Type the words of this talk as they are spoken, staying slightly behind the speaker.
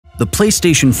The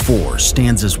PlayStation 4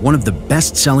 stands as one of the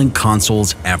best-selling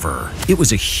consoles ever. It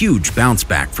was a huge bounce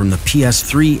back from the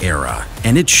PS3 era,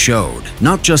 and it showed,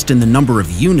 not just in the number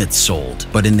of units sold,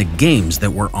 but in the games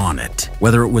that were on it,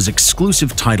 whether it was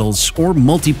exclusive titles or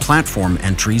multi-platform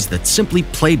entries that simply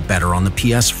played better on the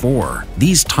PS4.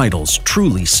 These titles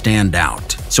truly stand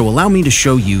out, so allow me to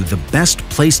show you the best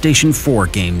PlayStation 4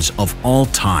 games of all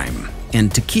time.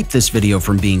 And to keep this video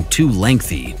from being too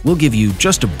lengthy, we'll give you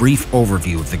just a brief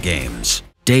overview of the games.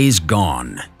 Days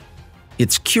Gone.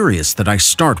 It's curious that I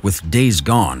start with Days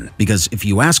Gone, because if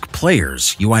you ask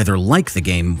players, you either like the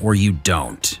game or you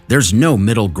don't. There's no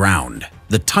middle ground.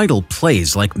 The title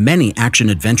plays like many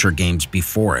action-adventure games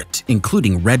before it,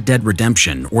 including Red Dead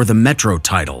Redemption or the Metro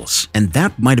titles, and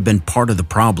that might have been part of the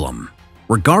problem.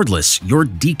 Regardless, you're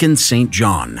Deacon St.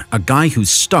 John, a guy who's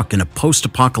stuck in a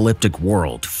post-apocalyptic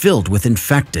world filled with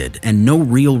infected and no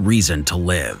real reason to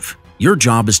live. Your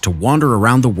job is to wander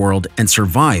around the world and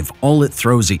survive all it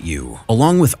throws at you,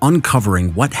 along with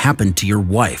uncovering what happened to your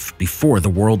wife before the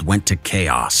world went to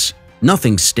chaos.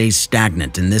 Nothing stays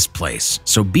stagnant in this place,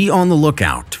 so be on the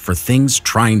lookout for things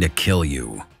trying to kill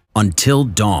you. Until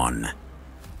Dawn.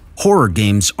 Horror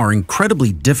games are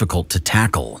incredibly difficult to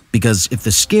tackle, because if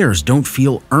the scares don't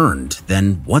feel earned,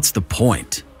 then what's the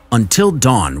point? Until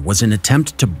Dawn was an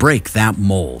attempt to break that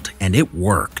mold, and it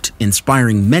worked,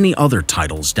 inspiring many other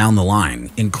titles down the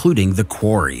line, including The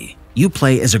Quarry. You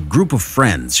play as a group of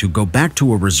friends who go back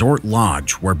to a resort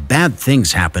lodge where bad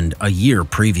things happened a year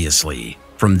previously.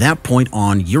 From that point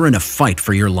on, you're in a fight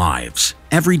for your lives.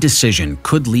 Every decision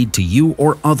could lead to you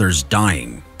or others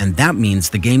dying, and that means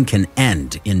the game can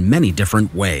end in many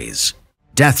different ways.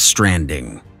 Death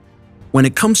Stranding. When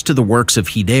it comes to the works of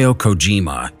Hideo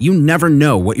Kojima, you never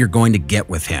know what you're going to get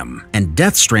with him, and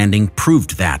Death Stranding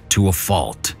proved that to a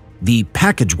fault. The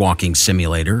package walking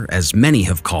simulator, as many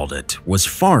have called it, was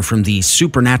far from the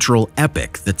supernatural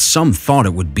epic that some thought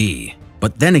it would be.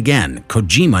 But then again,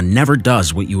 Kojima never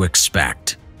does what you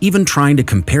expect. Even trying to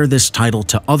compare this title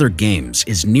to other games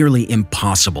is nearly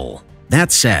impossible.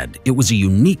 That said, it was a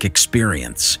unique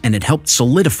experience, and it helped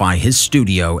solidify his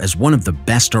studio as one of the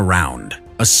best around.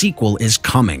 A sequel is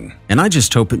coming, and I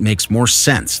just hope it makes more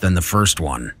sense than the first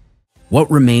one.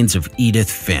 What Remains of Edith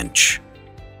Finch.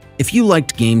 If you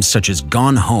liked games such as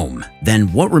Gone Home,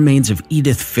 then What Remains of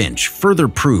Edith Finch further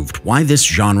proved why this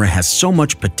genre has so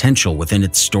much potential within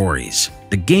its stories.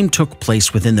 The game took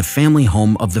place within the family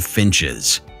home of the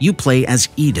Finches. You play as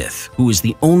Edith, who is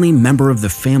the only member of the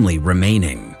family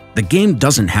remaining. The game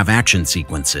doesn't have action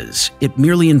sequences. It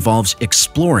merely involves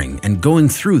exploring and going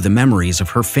through the memories of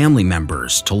her family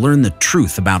members to learn the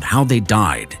truth about how they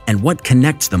died and what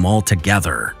connects them all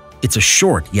together. It's a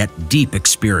short yet deep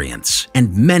experience,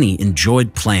 and many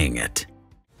enjoyed playing it.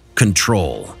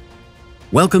 Control.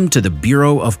 Welcome to the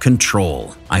Bureau of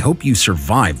Control. I hope you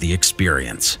survived the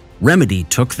experience. Remedy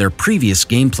took their previous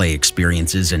gameplay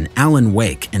experiences in Alan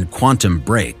Wake and Quantum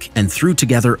Break and threw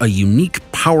together a unique,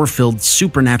 power-filled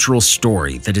supernatural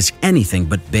story that is anything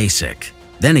but basic.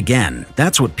 Then again,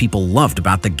 that's what people loved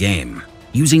about the game.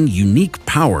 Using unique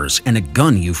powers and a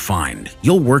gun you find,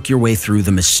 you'll work your way through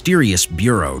the mysterious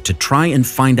bureau to try and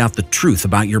find out the truth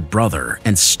about your brother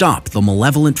and stop the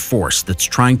malevolent force that's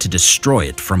trying to destroy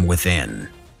it from within.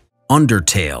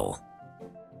 Undertale.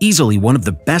 Easily one of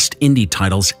the best indie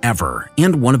titles ever,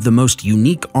 and one of the most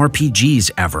unique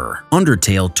RPGs ever,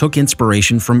 Undertale took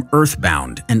inspiration from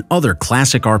Earthbound and other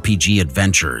classic RPG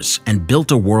adventures and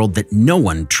built a world that no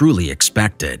one truly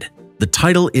expected. The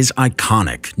title is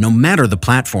iconic, no matter the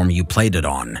platform you played it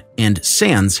on, and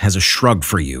Sans has a shrug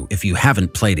for you if you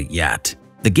haven't played it yet.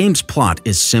 The game's plot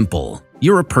is simple.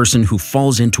 You're a person who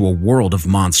falls into a world of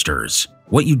monsters.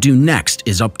 What you do next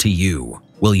is up to you.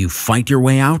 Will you fight your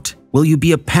way out? Will you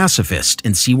be a pacifist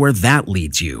and see where that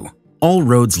leads you? All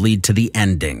roads lead to the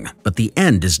ending, but the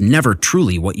end is never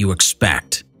truly what you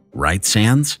expect. Right,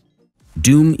 Sans?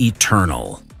 Doom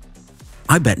Eternal.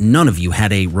 I bet none of you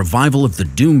had a revival of the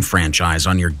Doom franchise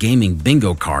on your gaming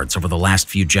bingo cards over the last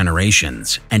few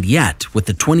generations, and yet, with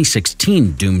the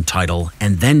 2016 Doom title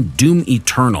and then Doom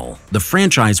Eternal, the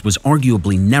franchise was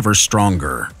arguably never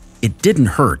stronger. It didn't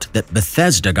hurt that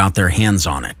Bethesda got their hands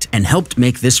on it and helped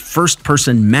make this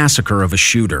first-person massacre of a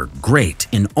shooter great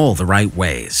in all the right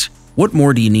ways. What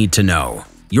more do you need to know?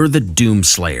 You're the Doom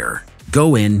Slayer.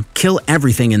 Go in, kill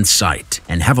everything in sight,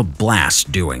 and have a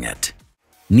blast doing it.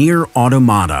 Nier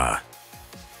Automata.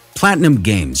 Platinum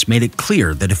Games made it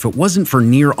clear that if it wasn't for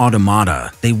Nier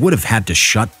Automata, they would have had to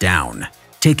shut down.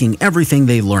 Taking everything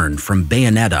they learned from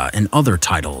Bayonetta and other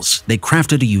titles, they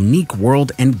crafted a unique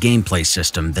world and gameplay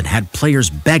system that had players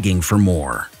begging for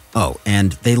more. Oh,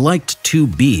 and they liked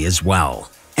 2B as well.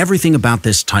 Everything about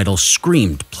this title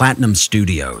screamed Platinum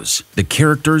Studios. The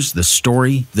characters, the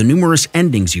story, the numerous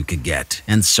endings you could get,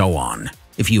 and so on.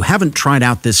 If you haven't tried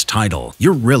out this title,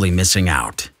 you're really missing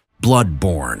out.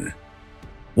 Bloodborne.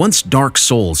 Once Dark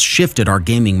Souls shifted our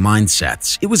gaming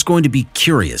mindsets, it was going to be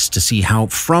curious to see how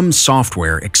From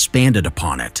Software expanded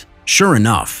upon it. Sure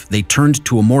enough, they turned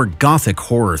to a more gothic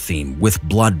horror theme with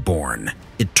Bloodborne.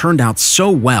 It turned out so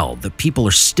well that people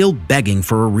are still begging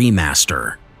for a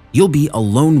remaster. You'll be a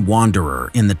lone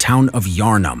wanderer in the town of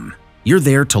Yharnam. You're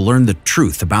there to learn the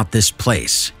truth about this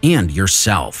place and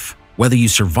yourself. Whether you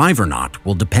survive or not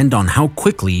will depend on how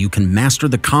quickly you can master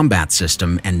the combat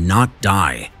system and not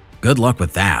die. Good luck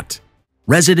with that.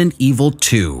 Resident Evil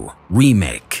 2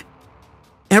 Remake.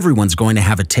 Everyone's going to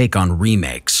have a take on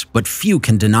remakes, but few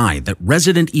can deny that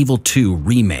Resident Evil 2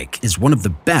 Remake is one of the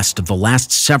best of the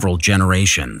last several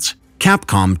generations.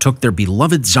 Capcom took their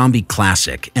beloved zombie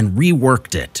classic and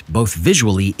reworked it, both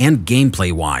visually and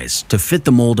gameplay-wise, to fit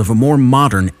the mold of a more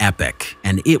modern epic,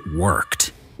 and it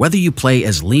worked. Whether you play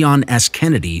as Leon S.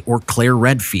 Kennedy or Claire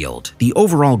Redfield, the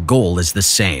overall goal is the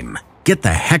same. Get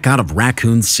the heck out of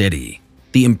Raccoon City.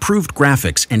 The improved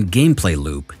graphics and gameplay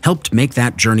loop helped make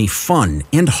that journey fun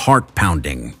and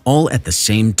heart-pounding, all at the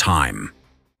same time.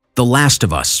 The Last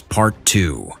of Us Part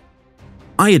 2.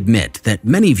 I admit that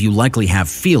many of you likely have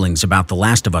feelings about The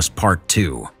Last of Us Part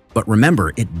 2, but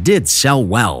remember, it did sell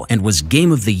well and was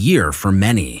Game of the Year for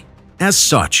many. As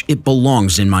such, it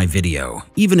belongs in my video,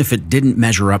 even if it didn't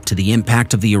measure up to the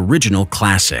impact of the original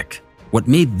classic. What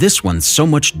made this one so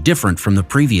much different from the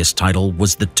previous title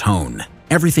was the tone.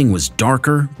 Everything was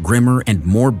darker, grimmer, and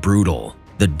more brutal.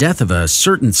 The death of a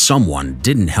certain someone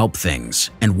didn't help things,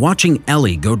 and watching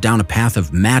Ellie go down a path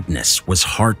of madness was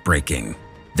heartbreaking.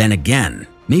 Then again,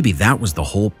 maybe that was the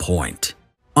whole point.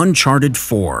 Uncharted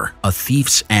 4: A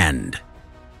Thief's End.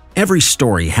 Every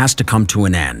story has to come to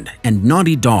an end, and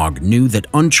Naughty Dog knew that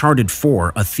Uncharted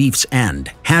 4: A Thief's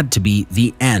End had to be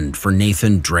the end for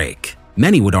Nathan Drake.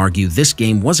 Many would argue this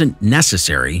game wasn't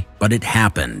necessary, but it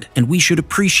happened, and we should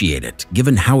appreciate it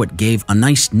given how it gave a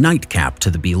nice nightcap to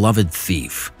the beloved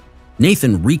thief.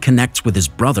 Nathan reconnects with his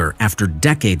brother after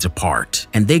decades apart,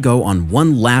 and they go on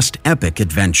one last epic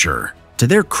adventure. To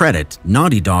their credit,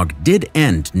 Naughty Dog did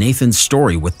end Nathan's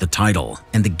story with the title,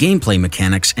 and the gameplay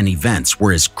mechanics and events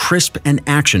were as crisp and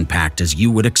action-packed as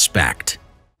you would expect.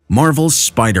 Marvel's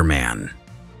Spider-Man.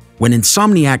 When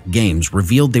Insomniac Games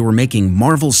revealed they were making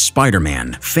Marvel's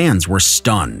Spider-Man, fans were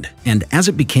stunned, and as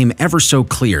it became ever so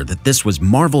clear that this was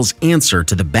Marvel's answer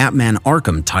to the Batman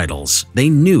Arkham titles, they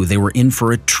knew they were in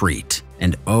for a treat.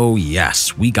 And oh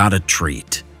yes, we got a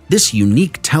treat. This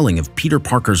unique telling of Peter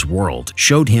Parker's world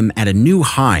showed him at a new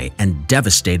high and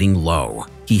devastating low.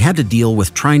 He had to deal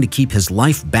with trying to keep his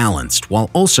life balanced while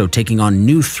also taking on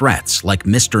new threats like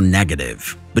Mr.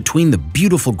 Negative. Between the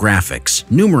beautiful graphics,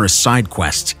 numerous side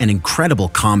quests, and incredible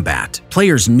combat,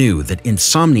 players knew that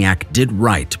Insomniac did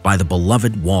right by the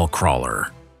beloved wall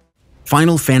crawler.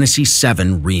 Final Fantasy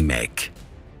VII Remake.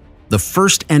 The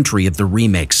first entry of the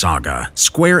Remake saga,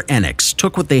 Square Enix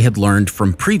took what they had learned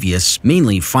from previous,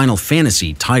 mainly Final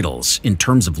Fantasy titles in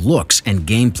terms of looks and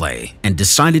gameplay, and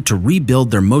decided to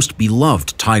rebuild their most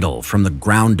beloved title from the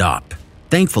ground up.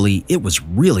 Thankfully, it was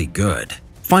really good.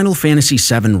 Final Fantasy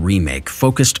VII Remake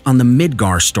focused on the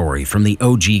Midgar story from the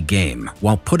OG game,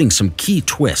 while putting some key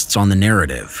twists on the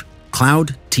narrative.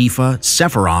 Cloud, Tifa,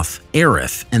 Sephiroth,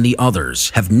 Aerith, and the others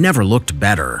have never looked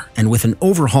better, and with an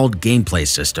overhauled gameplay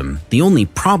system, the only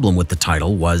problem with the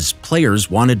title was players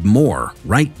wanted more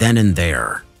right then and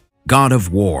there. God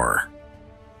of War.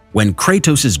 When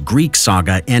Kratos' Greek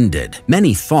saga ended,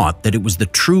 many thought that it was the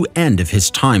true end of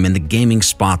his time in the gaming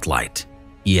spotlight.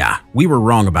 Yeah, we were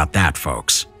wrong about that,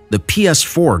 folks. The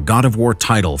PS4 God of War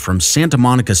title from Santa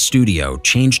Monica Studio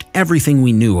changed everything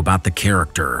we knew about the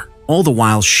character, all the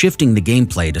while shifting the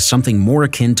gameplay to something more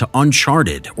akin to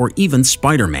Uncharted or even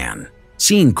Spider-Man.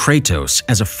 Seeing Kratos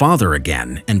as a father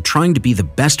again and trying to be the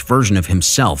best version of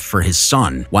himself for his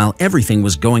son while everything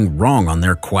was going wrong on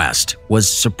their quest was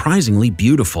surprisingly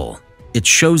beautiful. It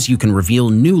shows you can reveal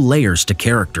new layers to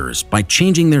characters by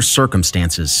changing their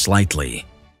circumstances slightly.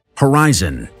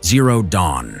 Horizon Zero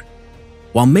Dawn.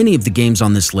 While many of the games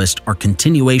on this list are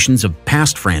continuations of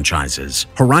past franchises,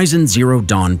 Horizon Zero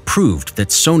Dawn proved that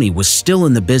Sony was still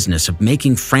in the business of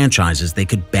making franchises they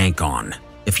could bank on.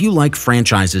 If you like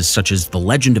franchises such as The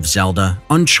Legend of Zelda,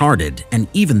 Uncharted, and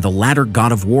even the latter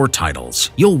God of War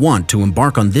titles, you'll want to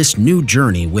embark on this new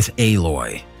journey with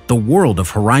Aloy. The world of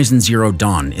Horizon Zero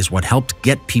Dawn is what helped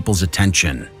get people's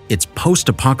attention. It's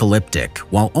post-apocalyptic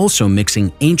while also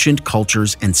mixing ancient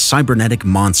cultures and cybernetic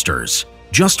monsters.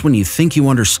 Just when you think you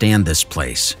understand this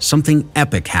place, something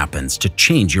epic happens to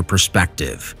change your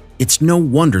perspective. It's no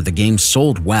wonder the game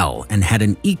sold well and had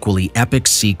an equally epic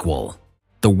sequel.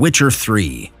 The Witcher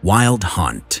 3: Wild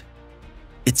Hunt.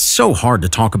 It's so hard to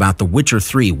talk about The Witcher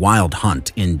 3: Wild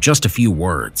Hunt in just a few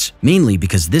words, mainly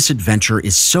because this adventure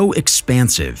is so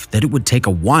expansive that it would take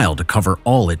a while to cover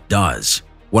all it does.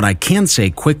 What I can say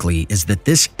quickly is that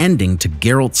this ending to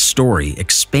Geralt's story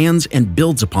expands and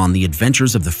builds upon the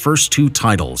adventures of the first two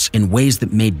titles in ways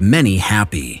that made many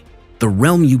happy. The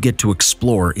realm you get to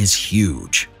explore is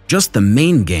huge. Just the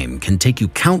main game can take you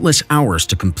countless hours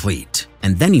to complete,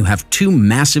 and then you have two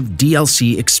massive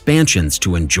DLC expansions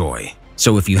to enjoy.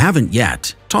 So if you haven't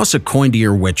yet, toss a coin to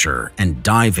your Witcher and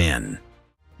dive in.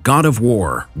 God of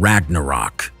War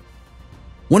Ragnarok.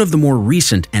 One of the more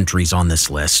recent entries on this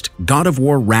list, God of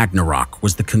War Ragnarok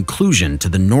was the conclusion to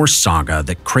the Norse saga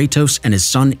that Kratos and his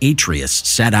son Atreus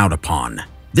set out upon.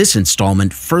 This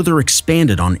installment further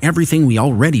expanded on everything we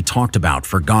already talked about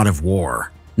for God of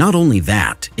War. Not only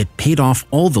that, it paid off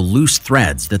all the loose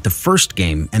threads that the first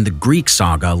game and the Greek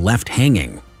saga left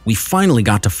hanging. We finally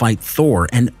got to fight Thor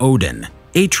and Odin.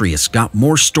 Atreus got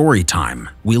more story time,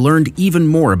 we learned even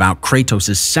more about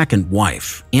Kratos' second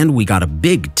wife, and we got a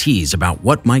big tease about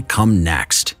what might come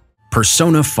next.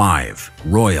 Persona 5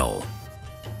 Royal.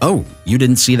 Oh, you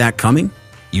didn't see that coming?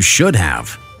 You should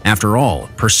have. After all,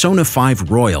 Persona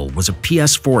 5 Royal was a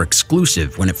PS4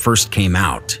 exclusive when it first came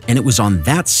out, and it was on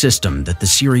that system that the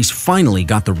series finally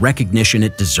got the recognition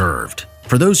it deserved.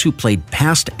 For those who played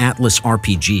past Atlas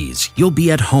RPGs, you'll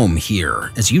be at home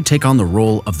here as you take on the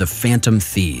role of the Phantom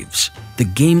Thieves. The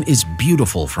game is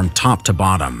beautiful from top to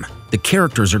bottom. The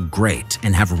characters are great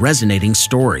and have resonating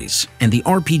stories, and the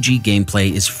RPG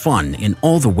gameplay is fun in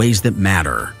all the ways that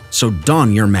matter. So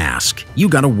don your mask, you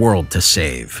got a world to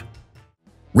save.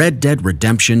 Red Dead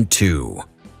Redemption 2.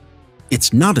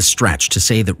 It's not a stretch to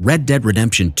say that Red Dead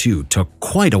Redemption 2 took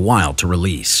quite a while to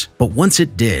release, but once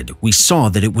it did, we saw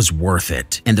that it was worth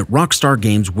it, and that Rockstar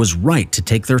Games was right to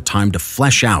take their time to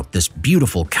flesh out this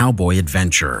beautiful cowboy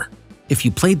adventure. If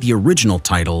you played the original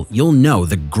title, you'll know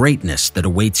the greatness that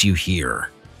awaits you here.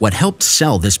 What helped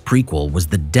sell this prequel was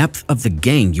the depth of the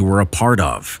gang you were a part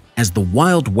of. As the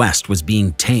Wild West was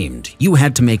being tamed, you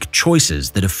had to make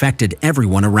choices that affected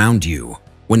everyone around you.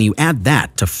 When you add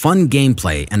that to fun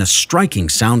gameplay and a striking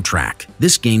soundtrack,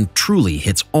 this game truly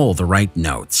hits all the right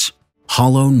notes.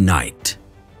 Hollow Knight.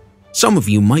 Some of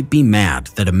you might be mad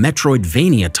that a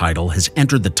Metroidvania title has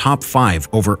entered the top 5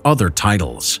 over other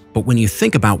titles, but when you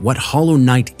think about what Hollow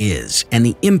Knight is and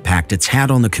the impact it's had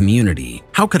on the community,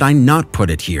 how could I not put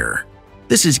it here?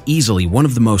 This is easily one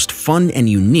of the most fun and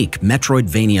unique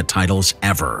Metroidvania titles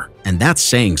ever, and that's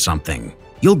saying something.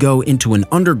 You'll go into an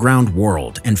underground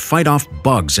world and fight off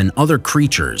bugs and other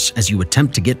creatures as you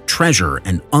attempt to get treasure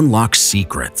and unlock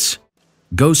secrets.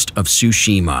 Ghost of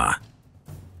Tsushima.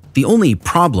 The only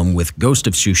problem with Ghost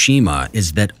of Tsushima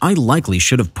is that I likely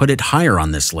should have put it higher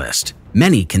on this list.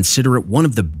 Many consider it one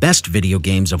of the best video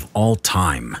games of all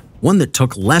time, one that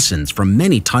took lessons from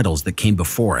many titles that came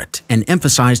before it and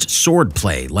emphasized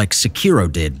swordplay like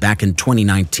Sekiro did back in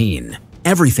 2019.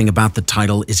 Everything about the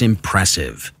title is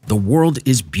impressive. The world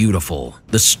is beautiful,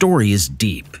 the story is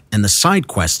deep, and the side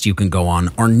quests you can go on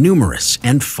are numerous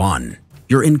and fun.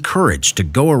 You're encouraged to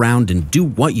go around and do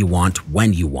what you want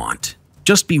when you want.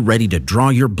 Just be ready to draw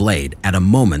your blade at a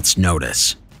moment's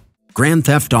notice. Grand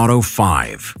Theft Auto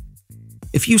 5.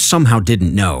 If you somehow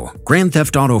didn't know, Grand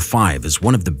Theft Auto 5 is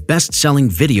one of the best-selling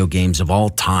video games of all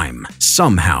time.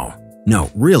 Somehow.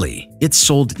 No, really, it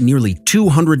sold nearly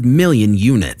 200 million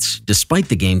units, despite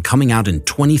the game coming out in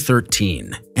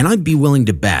 2013, and I'd be willing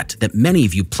to bet that many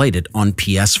of you played it on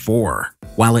PS4.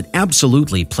 While it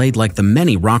absolutely played like the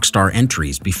many Rockstar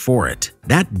entries before it,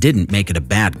 that didn't make it a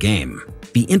bad game.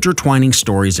 The intertwining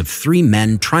stories of three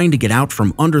men trying to get out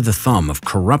from under the thumb of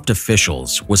corrupt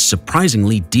officials was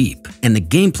surprisingly deep, and the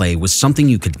gameplay was something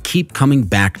you could keep coming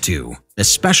back to,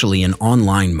 especially in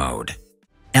online mode.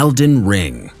 Elden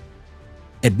Ring.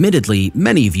 Admittedly,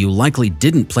 many of you likely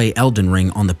didn't play Elden Ring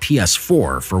on the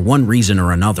PS4 for one reason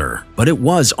or another, but it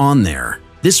was on there.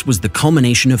 This was the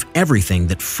culmination of everything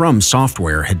that From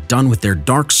Software had done with their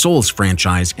Dark Souls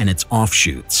franchise and its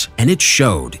offshoots, and it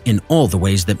showed in all the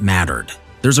ways that mattered.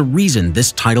 There's a reason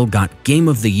this title got Game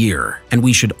of the Year, and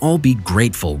we should all be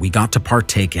grateful we got to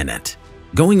partake in it.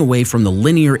 Going away from the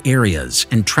linear areas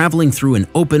and traveling through an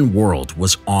open world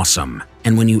was awesome.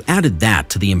 And when you added that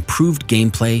to the improved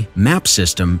gameplay, map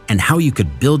system, and how you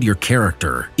could build your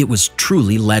character, it was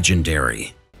truly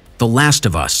legendary. The Last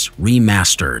of Us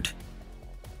Remastered.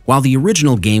 While the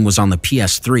original game was on the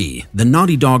PS3, the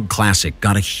Naughty Dog classic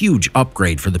got a huge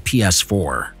upgrade for the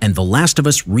PS4, and The Last of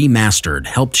Us Remastered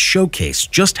helped showcase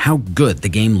just how good the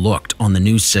game looked on the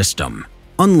new system.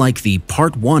 Unlike the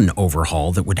Part 1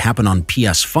 overhaul that would happen on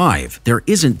PS5, there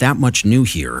isn't that much new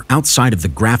here outside of the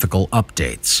graphical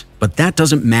updates. But that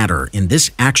doesn't matter in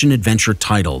this action-adventure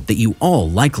title that you all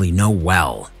likely know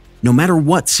well. No matter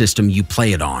what system you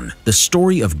play it on, the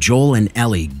story of Joel and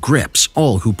Ellie grips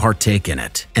all who partake in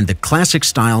it, and the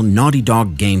classic-style Naughty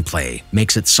Dog gameplay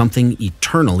makes it something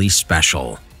eternally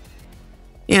special.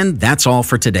 And that's all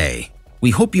for today.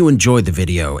 We hope you enjoyed the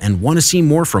video and want to see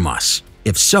more from us.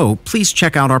 If so, please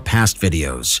check out our past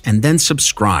videos and then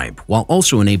subscribe while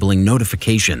also enabling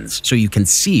notifications so you can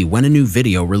see when a new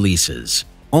video releases.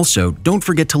 Also, don't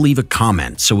forget to leave a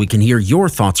comment so we can hear your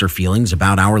thoughts or feelings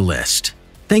about our list.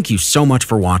 Thank you so much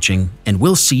for watching, and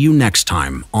we'll see you next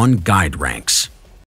time on Guideranx.